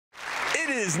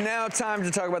is now time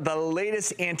to talk about the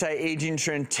latest anti-aging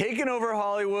trend taking over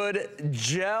Hollywood,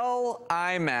 gel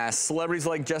eye masks. Celebrities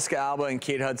like Jessica Alba and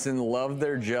Kate Hudson love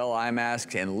their gel eye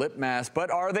masks and lip masks, but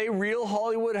are they real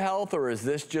Hollywood health, or is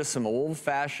this just some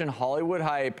old-fashioned Hollywood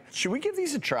hype? Should we give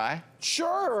these a try?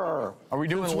 Sure. Are we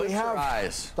doing lips or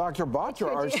eyes? Dr.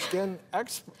 Batra, our skin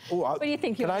expert. What do you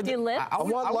think? You want to do lips? I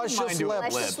want luscious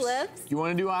lips. Luscious lips. You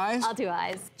want to do eyes? I'll do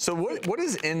eyes. So what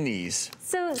is in these?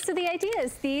 So the idea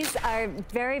is these are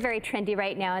very, very trendy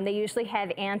right now, and they usually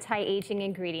have anti-aging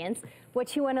ingredients.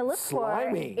 What you want to look for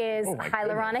is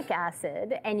hyaluronic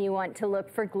acid, and you want to look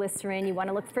for glycerin, you want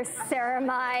to look for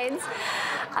ceramides,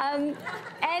 and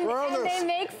they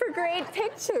make for great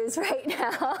pictures right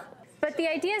now. But the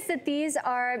idea is that these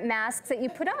are masks that you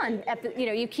put on.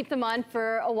 You keep them on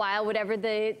for a while, whatever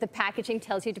the packaging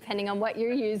tells you, depending on what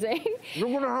you're using. You're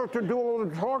going to have to do all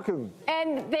the talking.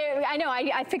 And I know,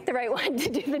 I picked the right one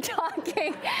to do the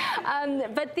talking.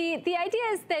 But the idea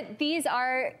is that these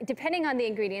are, depending on the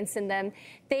ingredients in them,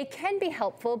 they can be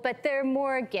helpful, but they're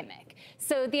more gimmick.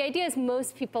 So the idea is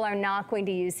most people are not going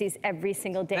to use these every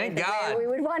single day. Thank God. We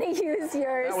would want to use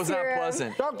your That was serum. not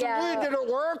pleasant. Dr. Lee, did it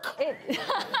work?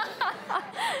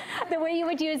 The way you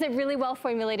would use a really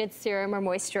well-formulated serum or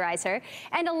moisturizer.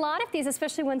 And a lot of these,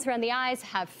 especially ones around the eyes,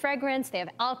 have fragrance, they have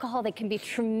alcohol, they can be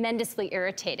tremendously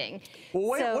irritating.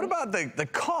 Well, wait, what about the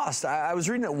cost? I was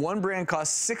reading that one brand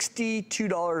costs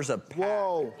 $62 a pack.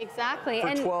 Whoa. Exactly.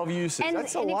 For 12 uses.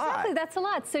 That's a lot. Exactly, that's a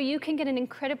lot. So you can get an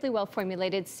incredibly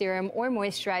well-formulated serum or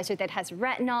moisturizer that has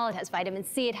retinol, it has vitamin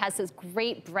C, it has those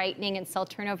great brightening and cell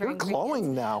turnover You're ingredients.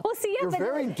 glowing now. Well, see, yeah, You're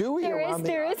very dewy around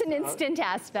there is an instant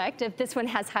aspect. If this one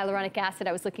has hyaluronic acid,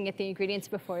 I was looking at the ingredients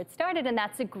before it started, and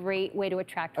that's a great way to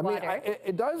attract water.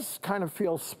 It does kind of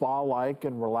feel spa-like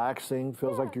and relaxing,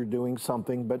 feels like you're doing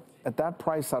something, but at that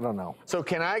price, I don't know. So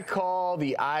can I call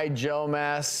the eye gel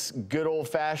mask good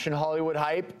old-fashioned Hollywood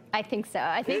hype? I think so.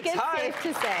 I think it's safe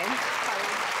to say.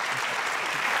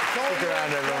 Stick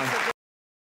around, everyone.